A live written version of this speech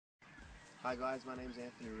Hi guys, my name is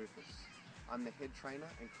Anthony Rufus. I'm the head trainer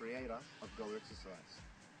and creator of Go Exercise.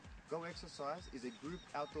 Go Exercise is a group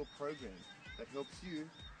outdoor program that helps you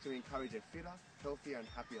to encourage a fitter, healthier and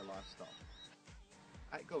happier lifestyle.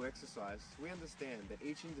 At Go Exercise, we understand that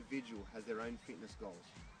each individual has their own fitness goals,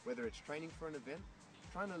 whether it's training for an event,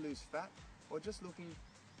 trying to lose fat, or just looking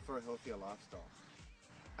for a healthier lifestyle.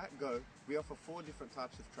 At Go, we offer 4 different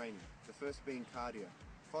types of training, the first being cardio,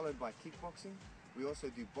 followed by kickboxing. We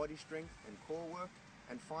also do body strength and core work,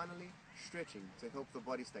 and finally, stretching to help the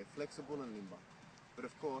body stay flexible and limber. But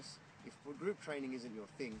of course, if group training isn't your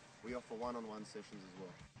thing, we offer one-on-one sessions as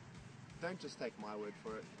well. Don't just take my word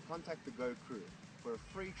for it, contact the Go crew for a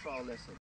free trial lesson.